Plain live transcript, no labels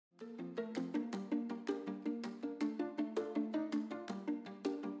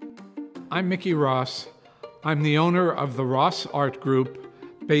I'm Mickey Ross. I'm the owner of the Ross Art Group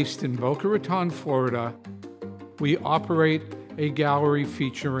based in Boca Raton, Florida. We operate a gallery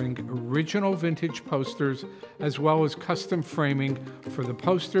featuring original vintage posters as well as custom framing for the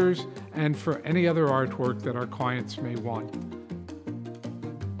posters and for any other artwork that our clients may want.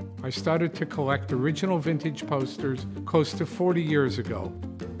 I started to collect original vintage posters close to 40 years ago.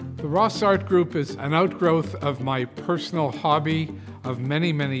 The Ross Art Group is an outgrowth of my personal hobby of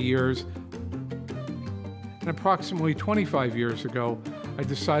many, many years. And approximately 25 years ago, I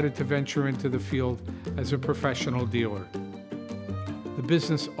decided to venture into the field as a professional dealer. The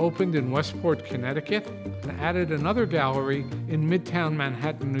business opened in Westport, Connecticut, and added another gallery in Midtown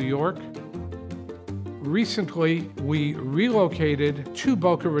Manhattan, New York. Recently, we relocated to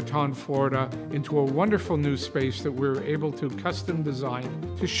Boca Raton, Florida, into a wonderful new space that we're able to custom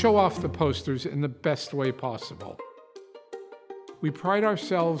design to show off the posters in the best way possible. We pride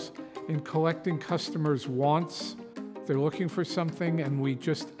ourselves in collecting customers' wants. They're looking for something and we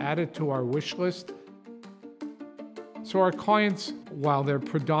just add it to our wish list. So our clients, while they're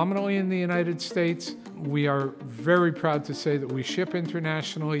predominantly in the United States, we are very proud to say that we ship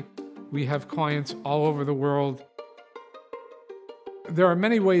internationally. We have clients all over the world. There are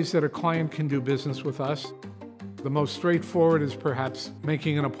many ways that a client can do business with us. The most straightforward is perhaps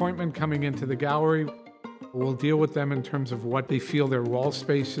making an appointment, coming into the gallery. We'll deal with them in terms of what they feel their wall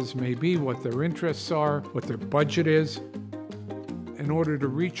spaces may be, what their interests are, what their budget is. In order to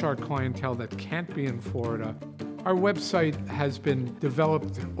reach our clientele that can't be in Florida, our website has been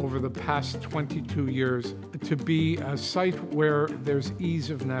developed over the past 22 years to be a site where there's ease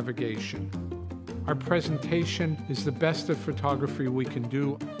of navigation. Our presentation is the best of photography we can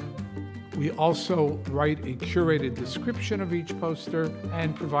do. We also write a curated description of each poster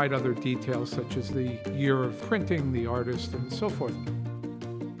and provide other details such as the year of printing, the artist, and so forth.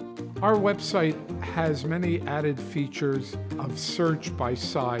 Our website has many added features of search by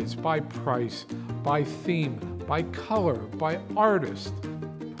size, by price, by theme, by color, by artist.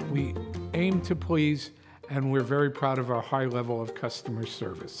 We aim to please, and we're very proud of our high level of customer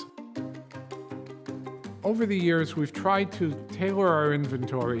service. Over the years, we've tried to tailor our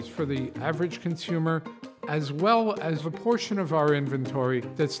inventories for the average consumer, as well as a portion of our inventory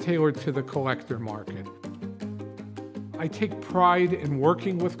that's tailored to the collector market. I take pride in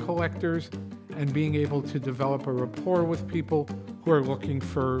working with collectors and being able to develop a rapport with people who are looking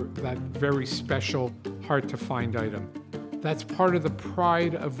for that very special, hard-to-find item. That's part of the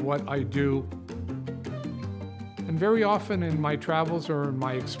pride of what I do. And very often in my travels or in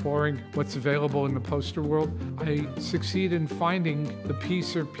my exploring what's available in the poster world, I succeed in finding the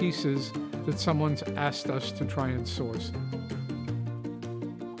piece or pieces that someone's asked us to try and source.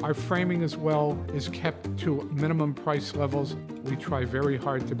 Our framing as well is kept to minimum price levels. We try very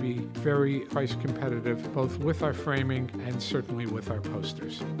hard to be very price competitive, both with our framing and certainly with our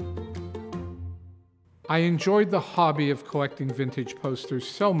posters. I enjoyed the hobby of collecting vintage posters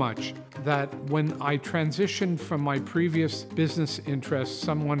so much that when I transitioned from my previous business interests,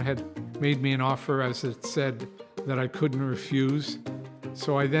 someone had made me an offer, as it said, that I couldn't refuse.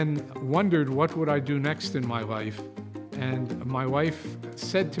 So I then wondered, what would I do next in my life? And my wife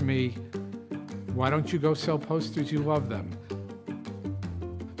said to me, why don't you go sell posters? You love them.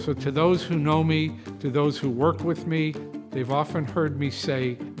 So to those who know me, to those who work with me, they've often heard me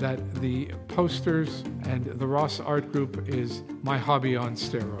say that the posters and the Ross Art Group is my hobby on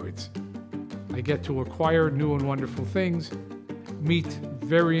steroids. I get to acquire new and wonderful things, meet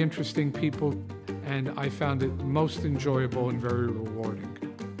very interesting people, and I found it most enjoyable and very rewarding.